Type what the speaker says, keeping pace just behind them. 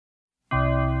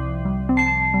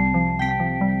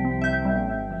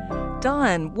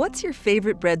Don, what's your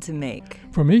favorite bread to make?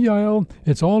 For me, Yael,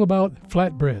 it's all about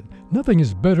flatbread. Nothing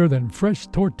is better than fresh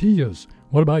tortillas.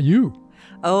 What about you?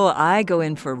 Oh, I go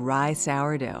in for rye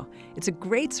sourdough. It's a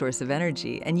great source of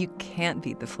energy, and you can't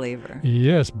beat the flavor.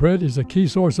 Yes, bread is a key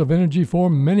source of energy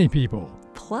for many people.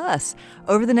 Plus,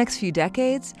 over the next few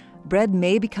decades, bread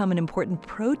may become an important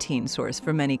protein source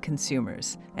for many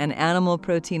consumers, and animal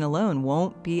protein alone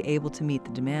won't be able to meet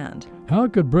the demand. How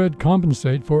could bread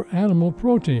compensate for animal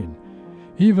protein?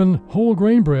 Even whole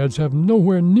grain breads have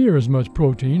nowhere near as much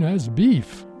protein as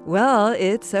beef. Well,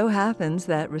 it so happens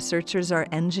that researchers are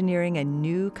engineering a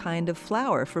new kind of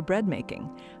flour for bread making,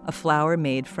 a flour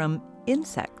made from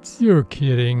insects. You're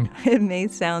kidding. It may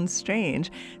sound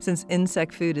strange, since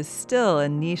insect food is still a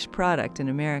niche product in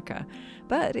America,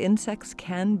 but insects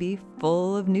can be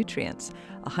full of nutrients.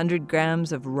 100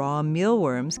 grams of raw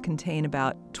mealworms contain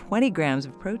about 20 grams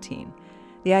of protein.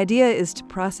 The idea is to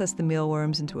process the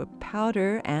mealworms into a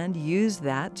powder and use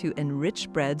that to enrich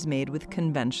breads made with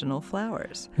conventional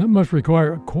flours. That must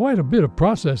require quite a bit of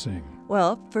processing.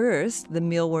 Well, first, the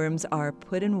mealworms are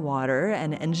put in water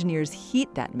and engineers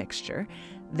heat that mixture,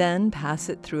 then pass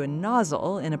it through a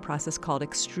nozzle in a process called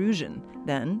extrusion.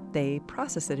 Then they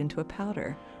process it into a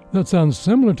powder. That sounds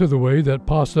similar to the way that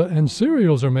pasta and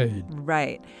cereals are made.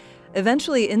 Right.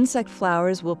 Eventually, insect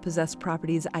flours will possess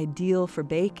properties ideal for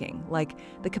baking, like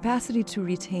the capacity to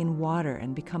retain water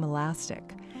and become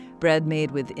elastic. Bread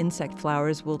made with insect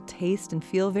flours will taste and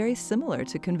feel very similar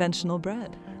to conventional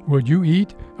bread. Would you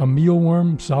eat a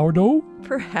mealworm sourdough?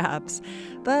 Perhaps,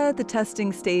 but the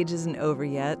testing stage isn't over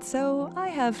yet, so I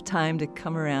have time to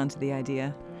come around to the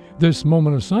idea. This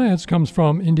Moment of Science comes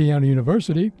from Indiana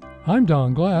University. I'm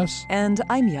Don Glass. And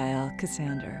I'm Yael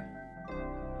Cassander.